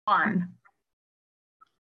One.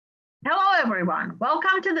 Hello, everyone.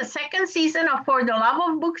 Welcome to the second season of For the Love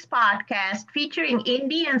of Books podcast featuring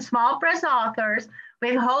indie and small press authors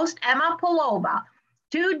with host Emma Polova.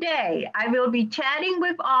 Today, I will be chatting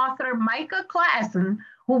with author Mikel Classen,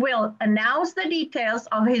 who will announce the details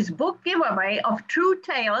of his book giveaway of True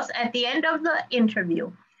Tales at the end of the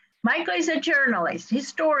interview. Mikel is a journalist,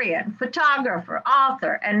 historian, photographer,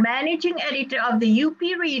 author, and managing editor of the UP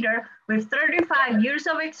Reader with 35 years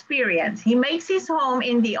of experience. He makes his home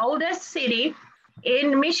in the oldest city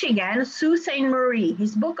in Michigan, Sault Ste. Marie.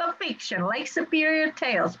 His book of fiction, Lake Superior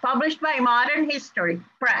Tales, published by Modern History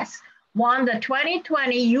Press, won the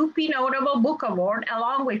 2020 UP Notable Book Award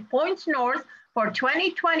along with Points North for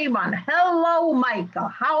 2021. Hello, Mikel.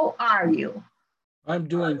 How are you? I'm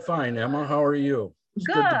doing fine, Emma. How are you? It's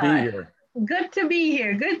good to be here. Good to be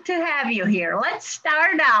here. Good to have you here. Let's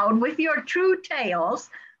start out with your True Tales,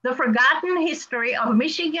 the forgotten history of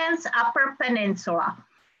Michigan's Upper Peninsula.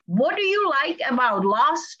 What do you like about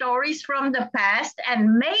lost stories from the past?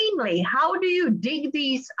 And mainly, how do you dig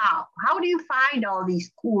these up? How do you find all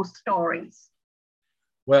these cool stories?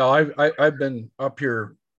 Well, I've been up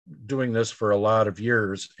here doing this for a lot of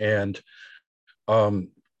years, and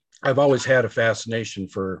I've always had a fascination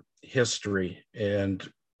for history, and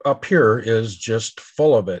up here is just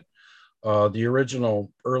full of it. The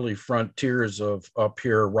original early frontiers of up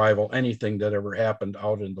here rival anything that ever happened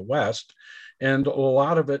out in the West, and a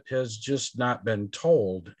lot of it has just not been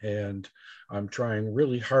told, and I'm trying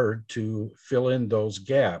really hard to fill in those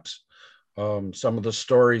gaps. Some of the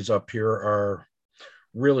stories up here are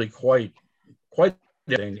really quite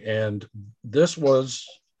interesting, and this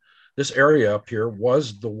area up here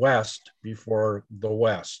was the West before the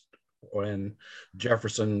West. When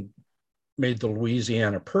Jefferson made the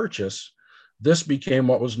Louisiana Purchase, this became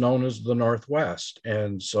what was known as the Northwest.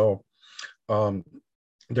 And so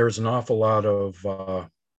there's an awful lot of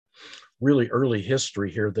really early history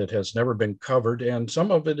here that has never been covered. And some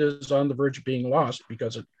of it is on the verge of being lost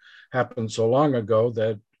because it happened so long ago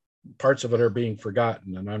that parts of it are being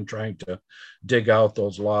forgotten. And I'm trying to dig out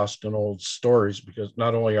those lost and old stories because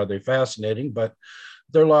not only are they fascinating, but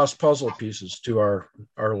they're lost puzzle pieces to our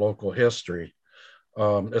local history.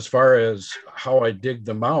 As far as how I dig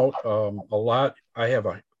them out, I have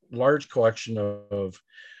a large collection of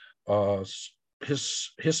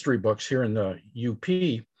history books here in the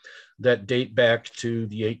UP that date back to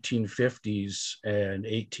the 1850s and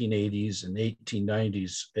 1880s and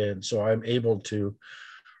 1890s. And so I'm able to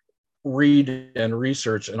read and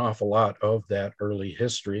research an awful lot of that early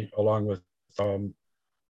history along with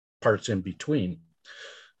parts in between.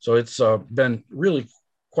 So it's been really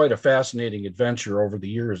quite a fascinating adventure over the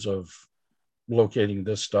years of locating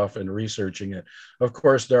this stuff and researching it. Of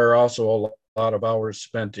course, there are also a lot of hours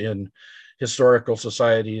spent in historical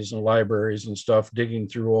societies and libraries and stuff, digging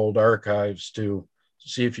through old archives to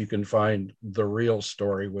see if you can find the real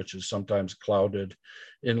story, which is sometimes clouded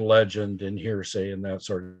in legend and hearsay and that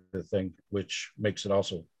sort of thing, which makes it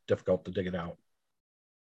also difficult to dig it out.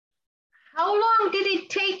 How long did it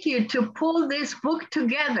take you to pull this book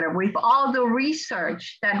together with all the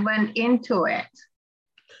research that went into it?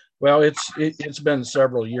 Well, it's been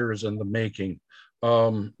several years in the making.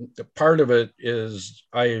 Part of it is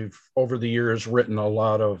I've over the years written a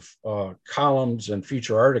lot of columns and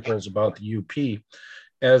feature articles about the UP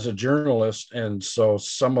as a journalist, and so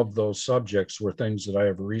some of those subjects were things that I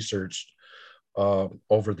have researched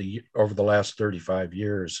over the last 35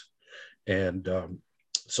 years, and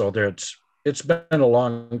so it's been a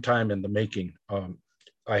long time in the making.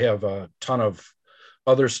 I have a ton of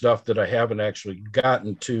other stuff that I haven't actually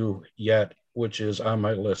gotten to yet, which is on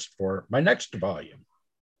my list for my next volume.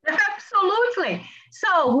 Absolutely.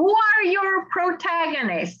 So who are your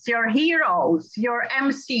protagonists, your heroes, your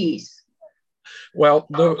MCs? Well,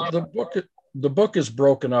 the book is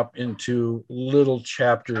broken up into little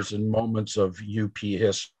chapters and moments of UP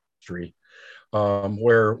history,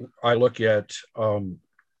 where I look at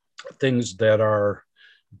things that are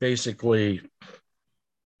basically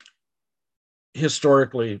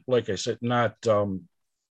historically, like I said, not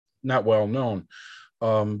well known.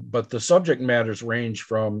 But the subject matters range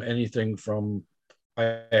from anything from,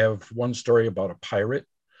 I have one story about a pirate.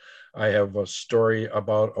 I have a story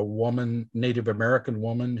about a woman, Native American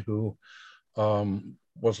woman, who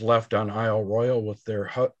was left on Isle Royale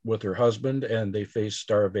with her husband, and they faced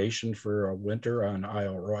starvation for a winter on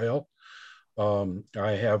Isle Royale.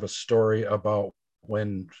 I have a story about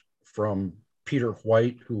from Peter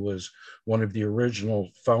White, who was one of the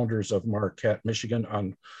original founders of Marquette,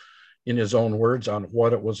 Michigan, in his own words, on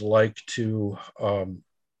what it was like to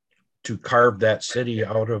to carve that city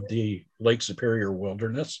out of the Lake Superior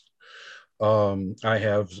wilderness. I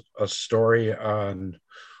have a story on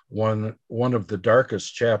one of the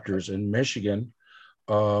darkest chapters in Michigan,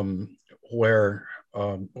 where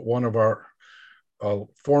one of our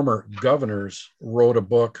former governors wrote a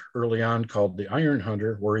book early on called The Iron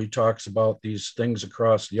Hunter, where he talks about these things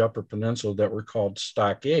across the Upper Peninsula that were called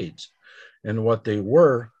stockades. And what they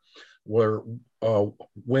were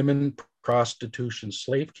women prostitution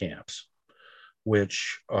slave camps,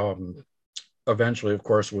 which eventually, of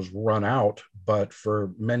course, was run out. But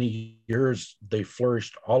for many years, they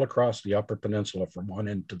flourished all across the Upper Peninsula from one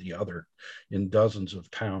end to the other in dozens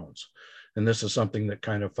of towns. And this is something that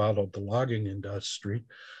kind of followed the logging industry.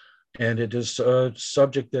 And it is a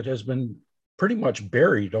subject that has been pretty much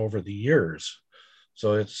buried over the years.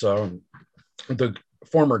 So it's the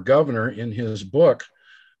former governor in his book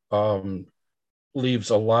leaves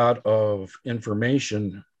a lot of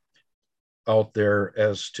information out there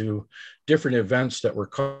as to different events that were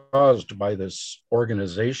caused by this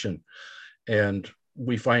organization. And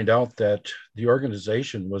we find out that the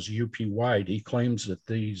organization was UP-wide. He claims that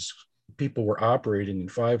these people were operating in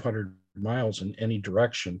 500 miles in any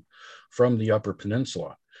direction from the Upper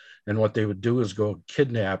Peninsula. And what they would do is go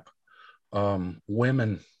kidnap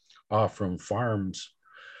women off from farms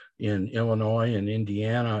in Illinois and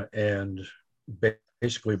Indiana and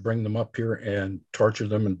basically bring them up here and torture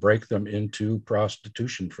them and break them into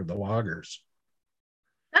prostitution for the loggers.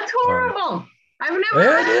 That's horrible. I've never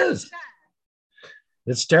heard it is. That.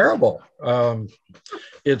 It's terrible.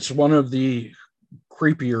 It's one of the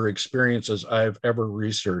creepier experiences I've ever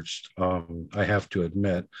researched, I have to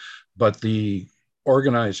admit. But the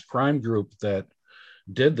organized crime group that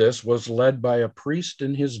did this was led by a priest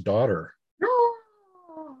and his daughter.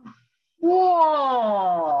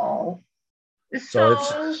 Whoa.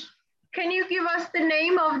 So can you give us the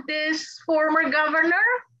name of this former governor?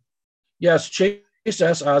 Yes, Chase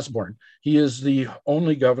S. Osborne. He is the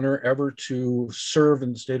only governor ever to serve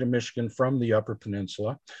in the state of Michigan from the Upper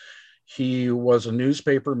Peninsula. He was a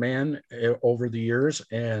newspaper man over the years,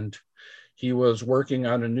 and he was working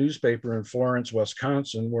on a newspaper in Florence,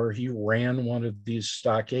 Wisconsin, where he ran one of these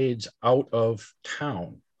stockades out of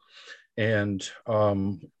town. And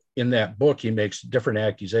in that book, he makes different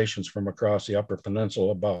accusations from across the Upper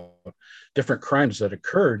Peninsula about different crimes that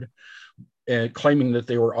occurred, and claiming that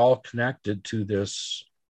they were all connected to this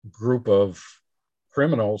group of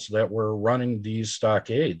criminals that were running these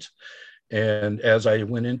stockades. And as I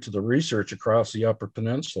went into the research across the Upper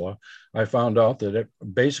Peninsula, I found out that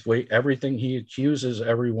basically everything he accuses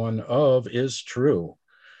everyone of is true.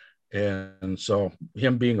 And so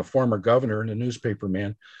him being a former governor and a newspaper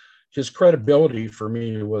man, his credibility for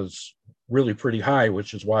me was really pretty high,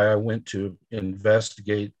 which is why I went to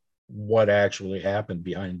investigate what actually happened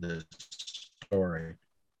behind this story.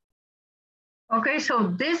 Okay, so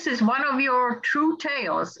this is one of your true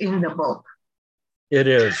tales in the book. It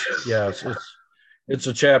is, yes. It's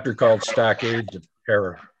a chapter called Stockades of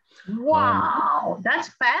Terror. Wow, that's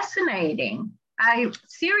fascinating. I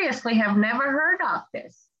seriously have never heard of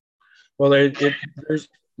this. Well,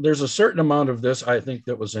 there's a certain amount of this, I think,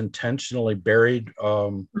 that was intentionally buried,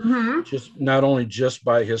 just not only just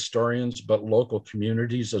by historians, but local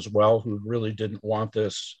communities as well, who really didn't want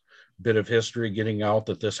this bit of history getting out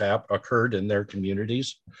that this occurred in their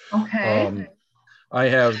communities. Okay.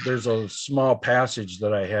 There's a small passage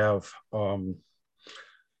that I have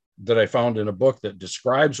that I found in a book that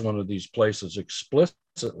describes one of these places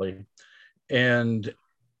explicitly. And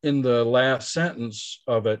in the last sentence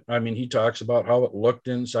of it, I mean, he talks about how it looked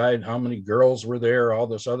inside, how many girls were there, all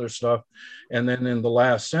this other stuff. And then in the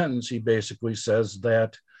last sentence, he basically says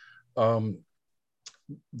that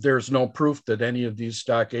there's no proof that any of these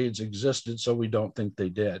stockades existed, so we don't think they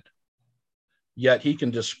did. Yet he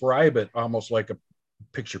can describe it almost like a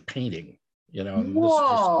picture painting, you know.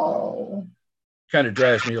 Whoa. This kind of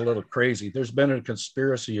drives me a little crazy. There's been a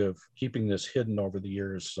conspiracy of keeping this hidden over the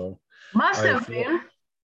years. So must have been.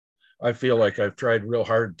 I feel like I've tried real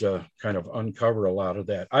hard to kind of uncover a lot of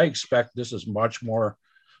that. I expect this is much more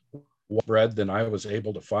widespread than I was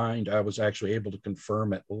able to find. I was actually able to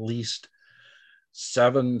confirm at least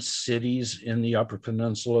 7 cities in the Upper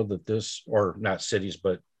Peninsula that this, or not cities,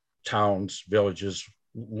 but towns, villages,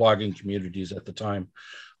 logging communities at the time,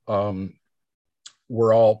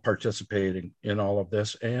 were all participating in all of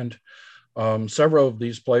this. And several of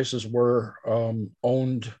these places were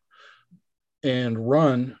owned and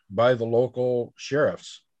run by the local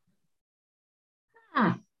sheriffs.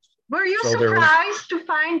 Were you surprised to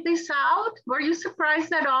find this out? Were you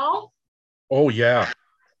surprised at all? Oh, yeah.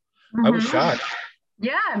 I was shocked.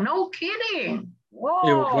 Yeah, no kidding.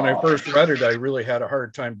 When I Whoa. first read it, I really had a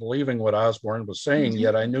hard time believing what Osborne was saying,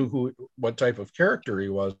 yet I knew what type of character he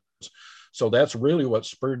was. So that's really what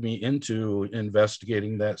spurred me into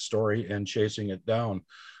investigating that story and chasing it down.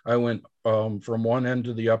 I went from one end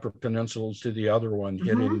of the Upper Peninsula to the other one,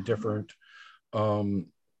 hitting different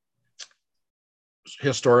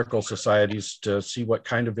historical societies to see what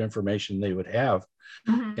kind of information they would have.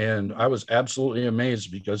 And I was absolutely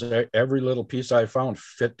amazed because every little piece I found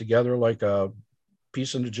fit together like a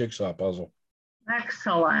piece in the jigsaw puzzle.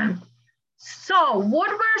 Excellent. So, what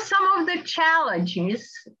were some of the challenges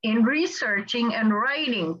in researching and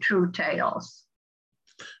writing True Tales?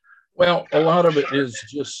 Well, a lot of it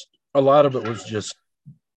was just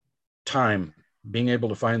time, being able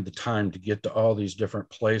to find the time to get to all these different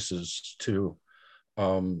places to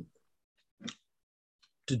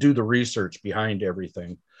do the research behind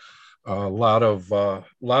everything. A lot of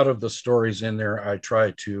the stories in there, I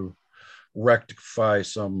try to rectify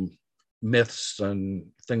some myths and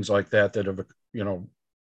things like that have,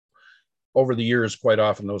 over the years, quite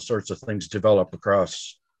often those sorts of things develop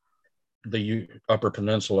across the Upper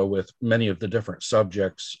Peninsula with many of the different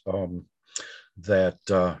subjects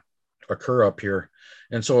that occur up here.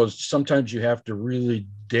 And so sometimes you have to really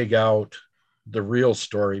dig out the real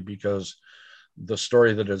story because the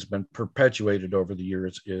story that has been perpetuated over the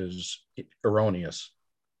years is erroneous.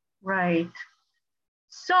 Right.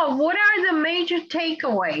 So, what are the major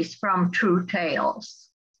takeaways from True Tales?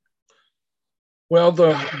 Well,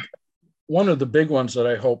 one of the big ones that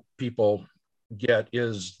I hope people get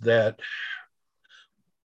is that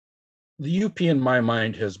the UP in my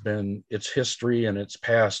mind has been, its history and its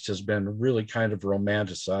past has been really kind of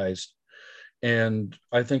romanticized. And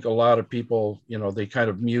I think a lot of people, they kind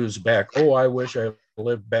of muse back, oh, I wish I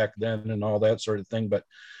lived back then and all that sort of thing. But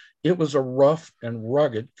it was a rough and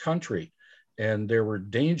rugged country, and there were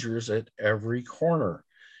dangers at every corner.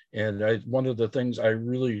 And one of the things I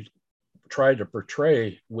really try to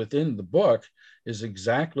portray within the book is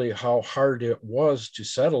exactly how hard it was to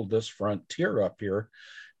settle this frontier up here,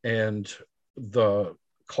 and the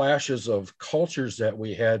clashes of cultures that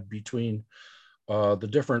we had between the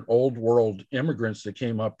different old world immigrants that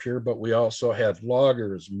came up here, but we also had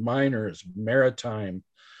loggers, miners, maritime.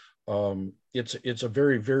 It's a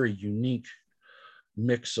very, very unique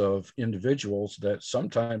mix of individuals that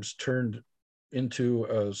sometimes turned into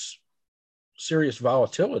a serious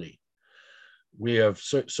volatility. We have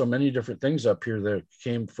so many different things up here that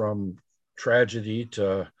came from tragedy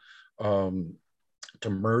to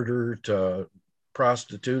murder to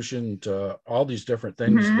prostitution to all these different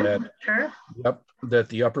things that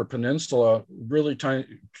the Upper Peninsula really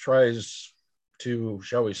tries to,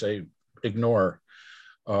 shall we say, ignore.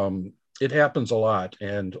 It happens a lot,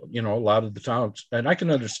 and a lot of the towns, and I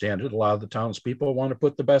can understand it, a lot of the townspeople want to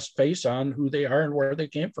put the best face on who they are and where they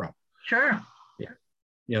came from. Sure.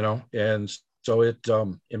 Yeah. And so it,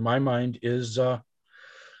 in my mind, is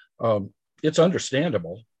it's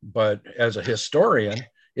understandable, but as a historian,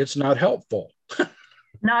 it's not helpful.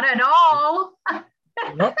 Not at all.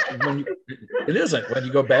 No, it isn't. When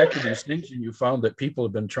you go back to these things and you found that people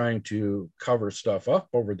have been trying to cover stuff up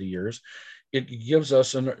over the years, it gives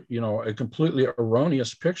us a completely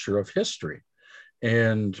erroneous picture of history.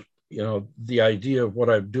 And the idea of what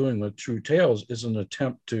I'm doing with True Tales is an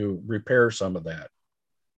attempt to repair some of that.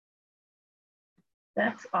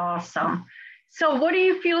 That's awesome. So what do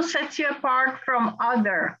you feel sets you apart from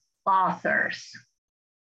other authors?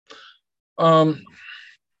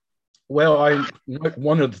 Well,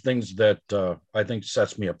 one of the things that I think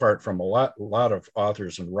sets me apart from a lot of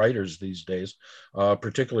authors and writers these days,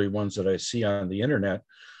 particularly ones that I see on the internet,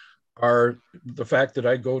 are the fact that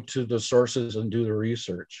I go to the sources and do the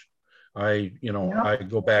research. I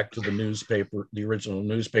go back to the newspaper, the original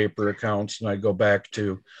newspaper accounts, and I go back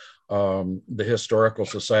to the historical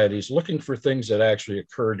societies looking for things that actually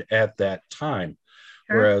occurred at that time.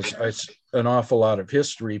 Sure. Whereas an awful lot of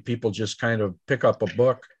history, people just kind of pick up a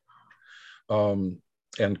book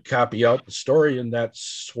and copy out the story, and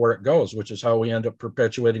that's where it goes, which is how we end up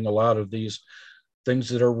perpetuating a lot of these things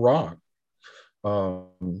that are wrong.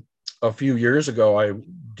 A few years ago, I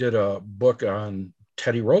did a book on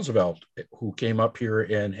Teddy Roosevelt, who came up here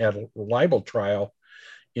and had a libel trial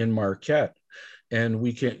in Marquette. And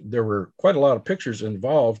there were quite a lot of pictures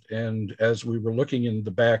involved. And as we were looking in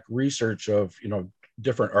the back research of,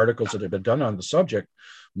 different articles that had been done on the subject,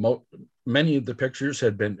 many of the pictures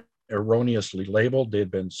had been erroneously labeled. They had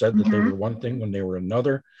been said that they were one thing when they were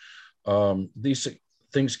another. These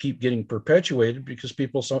things keep getting perpetuated because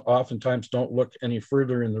people oftentimes don't look any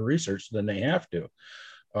further in the research than they have to.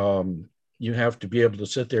 you have to be able to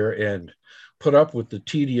sit there and put up with the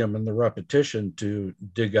tedium and the repetition to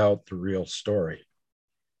dig out the real story.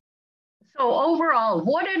 So overall,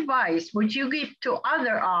 what advice would you give to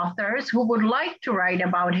other authors who would like to write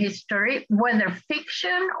about history, whether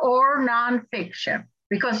fiction or nonfiction?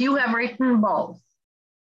 Because you have written both.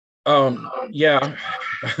 Yeah.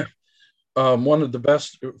 One of the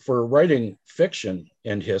best for writing fiction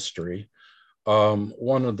and history.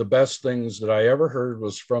 One of the best things that I ever heard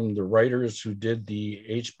was from the writers who did the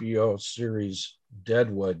HBO series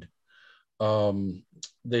Deadwood.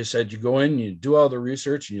 They said you go in, you do all the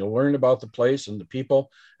research, and you learn about the place and the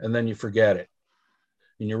people, and then you forget it,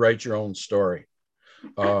 and you write your own story.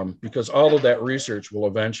 Because all of that research will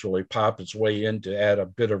eventually pop its way in to add a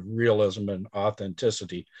bit of realism and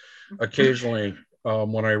authenticity. Occasionally,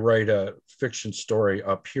 when I write a fiction story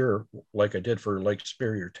up here, like I did for Lake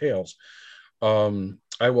Superior Tales,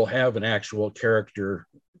 I will have an actual character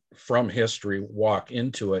from history walk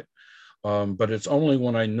into it. But it's only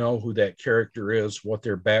when I know who that character is, what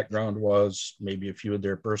their background was, maybe a few of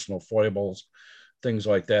their personal foibles, things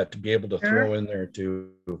like that, to be able to throw in there to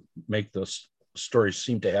make the story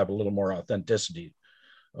seem to have a little more authenticity,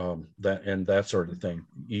 that sort of thing.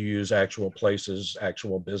 You use actual places,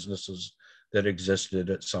 actual businesses that existed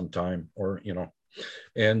at some time, or,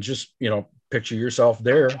 and just, picture yourself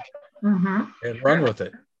there and run with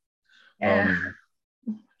it.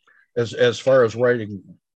 As far as writing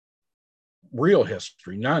real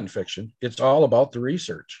history, nonfiction, it's all about the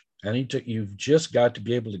research. And you've just got to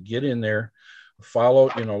be able to get in there, follow,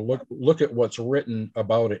 look at what's written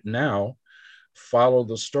about it now, follow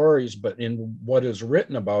the stories, but in what is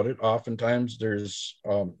written about it, oftentimes there's,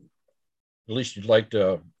 at least you'd like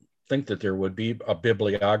to think that there would be a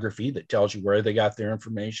bibliography that tells you where they got their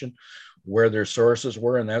information, where their sources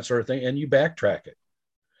were, and that sort of thing. And you backtrack it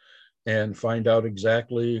and find out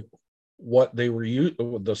exactly what they were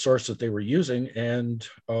the source that they were using, and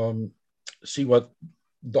see what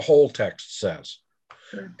the whole text says,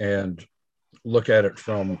 and look at it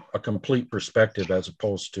from a complete perspective, as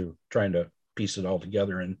opposed to trying to piece it all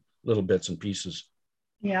together in little bits and pieces.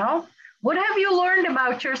 Yeah. What have you learned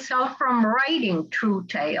about yourself from writing true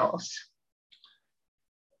tales?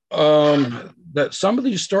 That some of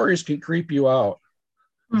these stories can creep you out.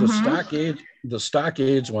 The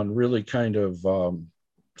Stockades one really kind of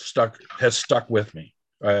has stuck with me.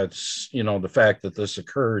 It's, the fact that this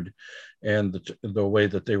occurred, and the way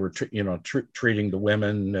that they were treating the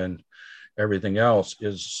women and everything else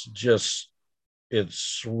is just,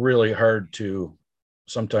 it's really hard to,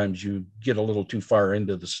 sometimes you get a little too far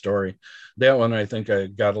into the story. That one, I think I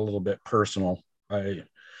got a little bit personal. A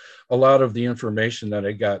lot of the information that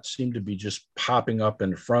I got seemed to be just popping up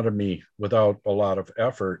in front of me without a lot of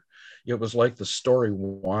effort. It was like the story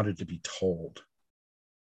wanted to be told.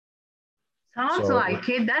 Sounds like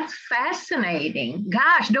it. That's fascinating.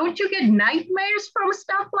 Gosh, don't you get nightmares from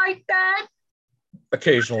stuff like that?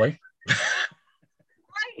 Occasionally.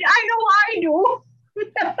 I know I do.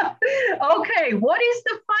 Okay, what is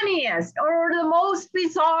the funniest or the most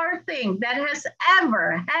bizarre thing that has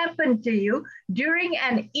ever happened to you during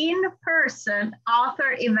an in-person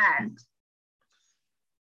author event?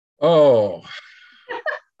 Oh,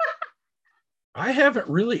 I haven't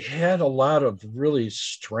really had a lot of really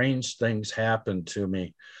strange things happen to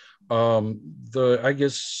me. I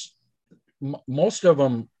guess most of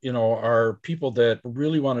them, are people that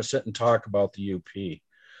really want to sit and talk about the UP.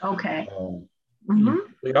 Okay.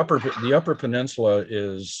 The Upper Peninsula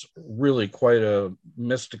is really quite a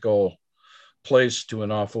mystical place to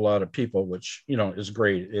an awful lot of people, which, is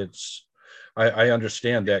great. I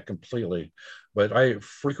understand that completely, but I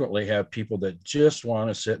frequently have people that just want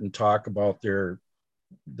to sit and talk about their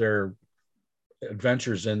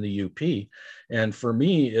adventures in the UP. And for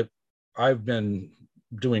me, I've been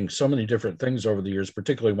doing so many different things over the years,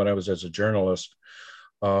 particularly when I was as a journalist.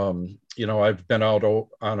 I've been out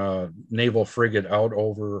on a naval frigate out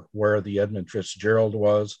over where the Edmund Fitzgerald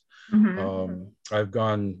was. I've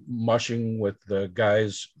gone mushing with the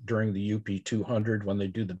guys during the UP 200 when they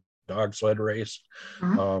do the dog sled race.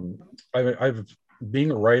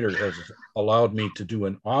 Being a writer has allowed me to do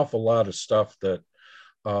an awful lot of stuff that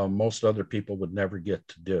most other people would never get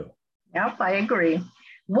to do. Yep, I agree.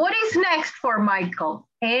 What is next for Mikel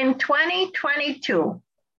in 2022?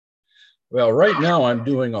 Well, right now I'm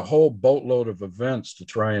doing a whole boatload of events to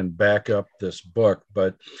try and back up this book.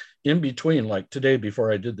 But in between, like today,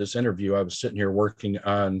 before I did this interview, I was sitting here working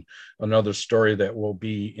on another story that will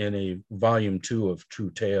be in a volume 2 of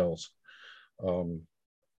True Tales.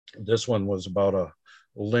 This one was about a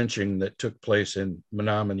lynching that took place in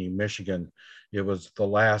Menominee, Michigan. It was the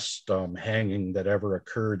last hanging that ever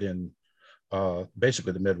occurred in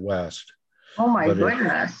basically the Midwest. Oh my But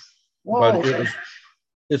goodness. but Whoa.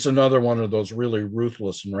 it's another one of those really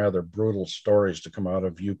ruthless and rather brutal stories to come out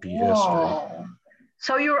of UP history. Whoa.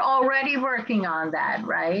 So you're already working on that,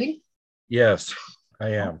 right? Yes,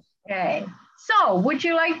 I am. Okay. So would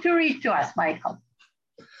you like to read to us, Michael?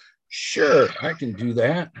 Sure, I can do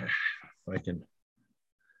that. If I can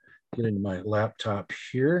get into my laptop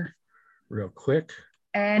here real quick.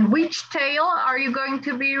 And which tale are you going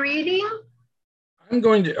to be reading? I'm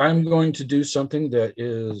going to do something that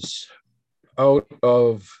is out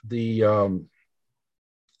of the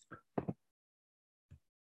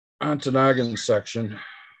Ontonagon section.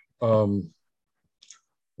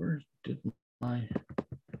 Where did my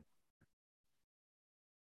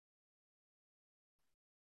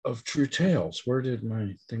of True Tales? Where did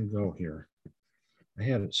my thing go here? I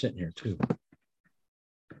had it sitting here too.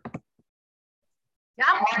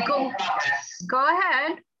 Yeah, go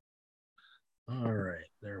ahead. All right,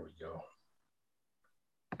 there we go.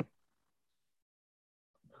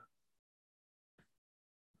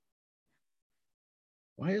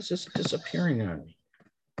 Why is this disappearing on me?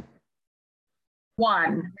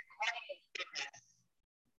 One.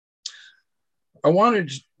 I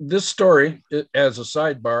wanted this story as a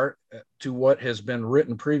sidebar to what has been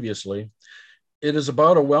written previously. It is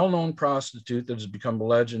about a well-known prostitute that has become a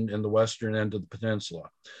legend in the western end of the peninsula.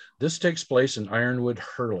 This takes place in Ironwood,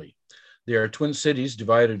 Hurley. They are twin cities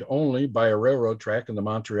divided only by a railroad track in the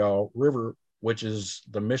Montreal River, which is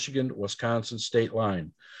the Michigan-Wisconsin state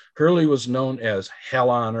line. Hurley was known as Hell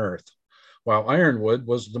on Earth, while Ironwood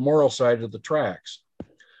was the moral side of the tracks.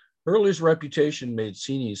 Hurley's reputation made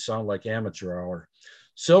Senies sound like amateur hour.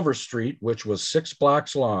 Silver Street, which was 6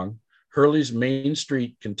 blocks long, Hurley's main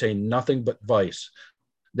street, contained nothing but vice.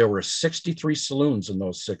 There were 63 saloons in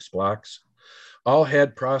those 6 blocks. All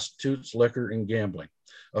had prostitutes, liquor, and gambling.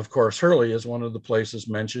 Of course, Hurley is one of the places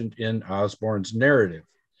mentioned in Osborne's narrative.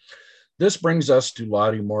 This brings us to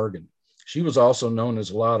Lottie Morgan. She was also known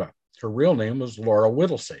as Lotta. Her real name was Laura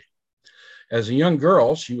Whittlesey. As a young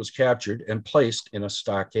girl, she was captured and placed in a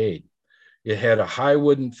stockade. It had a high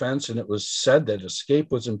wooden fence, and it was said that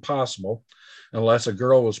escape was impossible unless a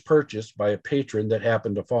girl was purchased by a patron that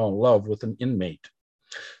happened to fall in love with an inmate.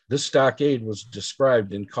 This stockade was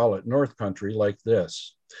described in Call It North Country like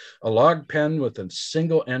this: a log pen with a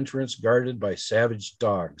single entrance guarded by savage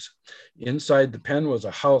dogs. Inside the pen was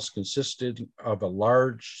a house consisting of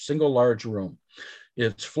a single large room,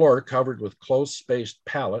 its floor covered with close-spaced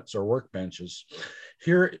pallets or workbenches.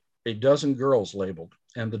 Here, a dozen girls labeled,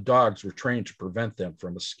 and the dogs were trained to prevent them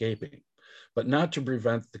from escaping, but not to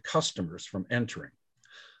prevent the customers from entering.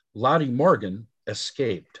 Lottie Morgan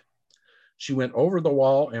escaped. She went over the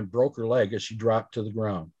wall and broke her leg as she dropped to the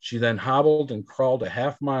ground. She then hobbled and crawled a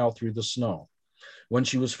half-mile through the snow. When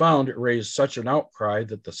she was found, it raised such an outcry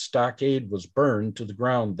that the stockade was burned to the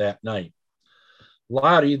ground that night.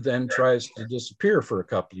 Lottie then tries to disappear for a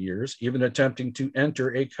couple of years, even attempting to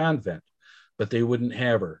enter a convent, but they wouldn't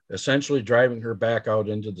have her, essentially driving her back out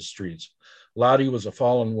into the streets. Lottie was a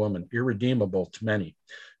fallen woman, irredeemable to many.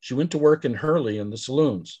 She went to work in Hurley in the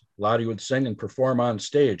saloons. Lottie would sing and perform on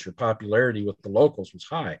stage. Her popularity with the locals was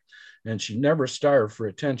high, and she never starved for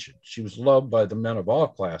attention. She was loved by the men of all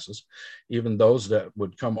classes, even those that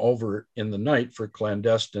would come over in the night for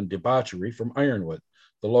clandestine debauchery from Ironwood.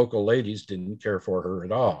 The local ladies didn't care for her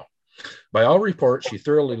at all. By all reports, she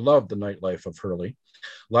thoroughly loved the nightlife of Hurley.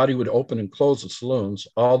 Lottie would open and close the saloons,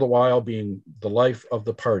 all the while being the life of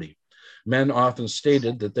the party. Men often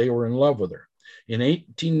stated that they were in love with her. In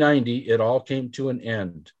 1890, it all came to an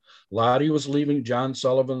end. Lottie was leaving John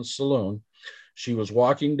Sullivan's saloon. She was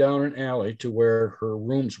walking down an alley to where her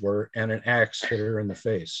rooms were, and an axe hit her in the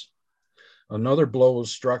face. Another blow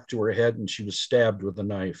was struck to her head, and she was stabbed with a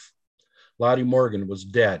knife. Lottie Morgan was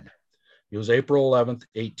dead. It was April 11th,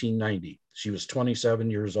 1890. She was 27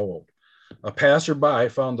 years old. A passerby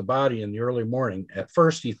found the body in the early morning. At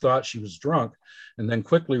first, he thought she was drunk and then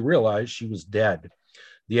quickly realized she was dead.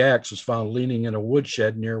 The axe was found leaning in a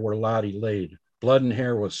woodshed near where Lottie laid. Blood and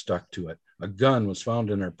hair was stuck to it. A gun was found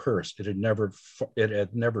in her purse. It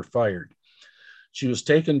had never fired. She was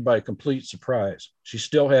taken by complete surprise. She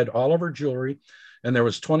still had all of her jewelry, and there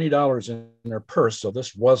was $20 in her purse, so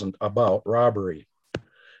this wasn't about robbery.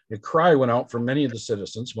 A cry went out from many of the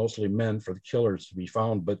citizens, mostly men, for the killers to be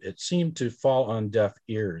found, but it seemed to fall on deaf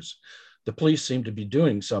ears. The police seemed to be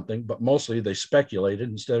doing something, but mostly they speculated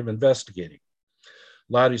instead of investigating.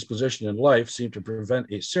 Lottie's position in life seemed to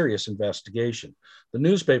prevent a serious investigation. The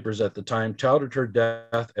newspapers at the time touted her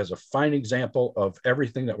death as a fine example of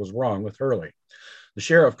everything that was wrong with Hurley. The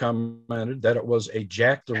sheriff commented that it was a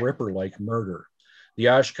Jack the Ripper-like murder. The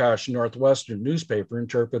Oshkosh Northwestern newspaper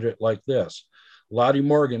interpreted it like this: Lottie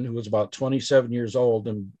Morgan, who was about 27 years old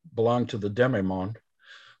and belonged to the Demi-Monde,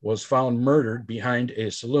 was found murdered behind a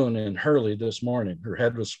saloon in Hurley this morning. Her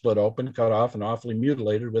head was split open, cut off, and awfully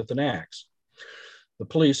mutilated with an axe. The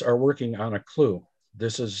police are working on a clue.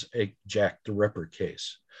 This is a Jack the Ripper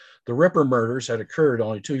case. The Ripper murders had occurred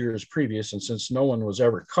only 2 years previous, and since no one was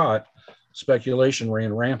ever caught, speculation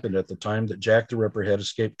ran rampant at the time that Jack the Ripper had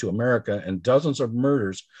escaped to America, and dozens of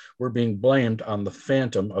murders were being blamed on the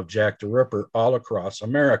phantom of Jack the Ripper all across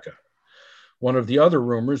America. One of the other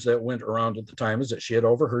rumors that went around at the time is that she had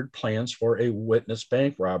overheard plans for a witness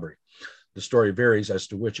bank robbery. The story varies as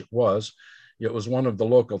to which it was. It was one of the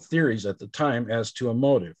local theories at the time as to a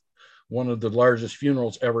motive. One of the largest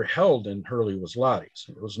funerals ever held in Hurley was Lottie's.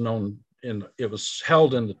 It was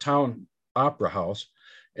held in the town opera house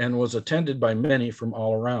and was attended by many from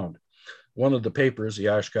all around. One of the papers, the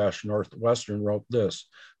Oshkosh Northwestern, wrote this: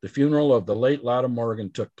 the funeral of the late Lotta Morgan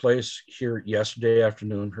took place here yesterday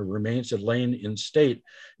afternoon. Her remains had lain in state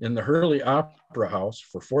in the Hurley Opera House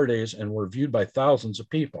for 4 days and were viewed by thousands of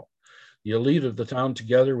people. The elite of the town,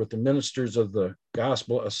 together with the ministers of the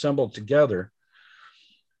gospel, assembled together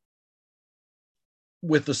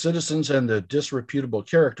with the citizens and the disreputable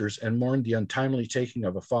characters and mourned the untimely taking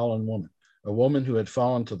of a fallen woman, a woman who had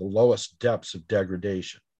fallen to the lowest depths of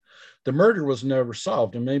degradation. The murder was never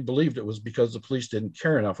solved, and many believed it was because the police didn't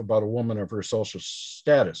care enough about a woman of her social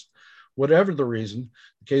status. Whatever the reason,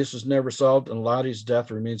 the case was never solved, and Lottie's death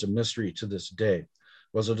remains a mystery to this day.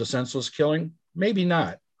 Was it a senseless killing? Maybe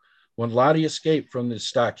not. When Lottie escaped from the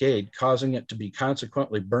stockade, causing it to be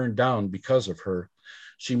consequently burned down because of her,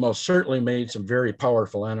 she most certainly made some very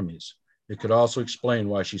powerful enemies. It could also explain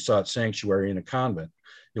why she sought sanctuary in a convent.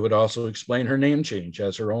 It would also explain her name change,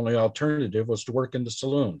 as her only alternative was to work in the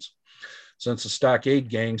saloons. Since the stockade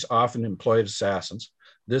gangs often employed assassins,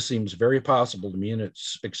 this seems very possible to me, and it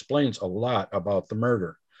explains a lot about the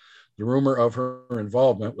murder. The rumor of her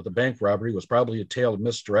involvement with the bank robbery was probably a tale of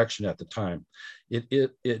misdirection at the time. It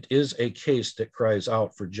is a case that cries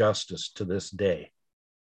out for justice to this day.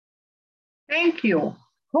 Thank you.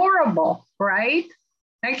 Horrible, right?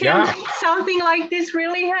 I can't believe something like this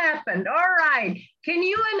really happened. All right. Can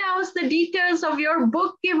you announce the details of your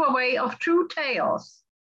book giveaway of True Tales?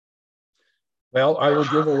 Well, I will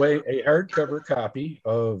give away a hardcover copy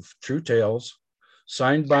of True Tales,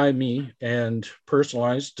 signed by me and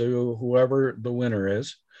personalized to whoever the winner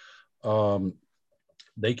is.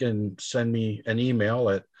 They can send me an email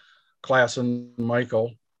at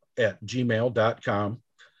classenmichael@gmail.com.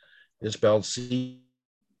 It's spelled C.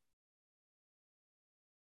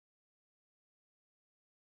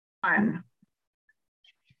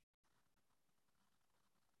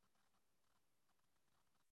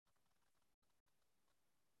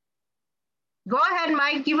 Go ahead,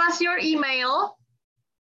 Mike. Give us your email.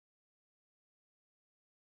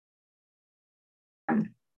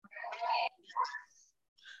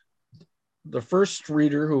 The first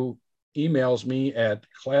reader who emails me at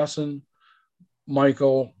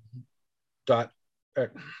classenmichael.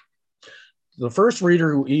 The first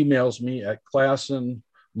reader who emails me at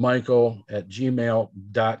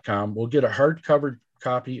classenmichael@gmail.com will get a hardcover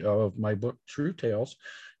copy of my book, True Tales.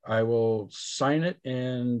 I will sign it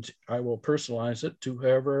and I will personalize it to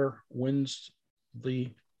whoever wins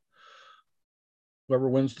the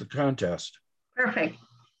contest. Perfect.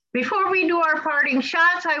 Before we do our parting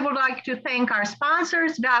shots, I would like to thank our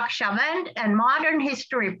sponsors, Doc Chavent and Modern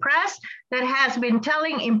History Press, that has been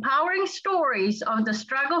telling empowering stories of the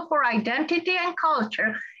struggle for identity and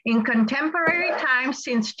culture in contemporary times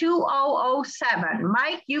since 2007.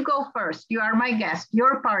 Mike, you go first. You are my guest.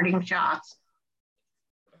 Your parting shots.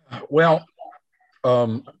 Well,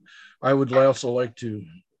 I would also like to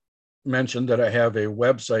mention that I have a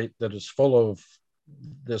website that is full of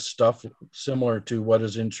this stuff similar to what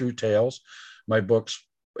is in True Tales. My books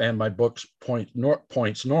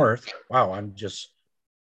points north. Wow, I'm just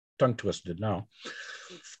tongue twisted now.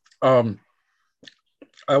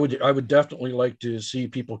 I would definitely like to see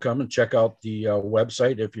people come and check out the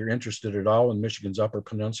website if you're interested at all in Michigan's Upper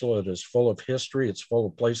Peninsula. It is full of history. It's full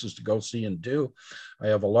of places to go see and do. I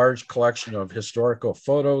have a large collection of historical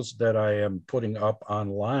photos that I am putting up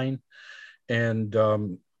online, and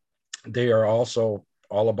they are also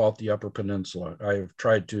all about the Upper Peninsula. I've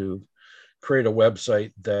tried to create a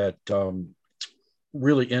website that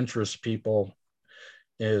really interests people,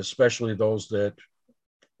 especially those that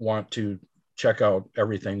want to check out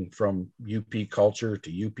everything from UP culture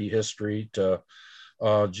to UP history to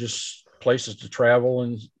just places to travel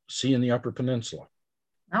and see in the Upper Peninsula.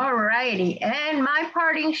 All righty. And my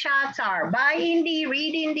parting shots are buy indie,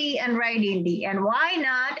 read indie, and write indie. And why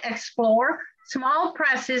not explore small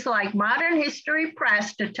presses like Modern History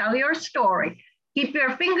Press to tell your story? Keep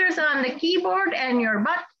your fingers on the keyboard and your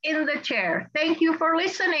butt in the chair. Thank you for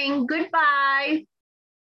listening. Goodbye.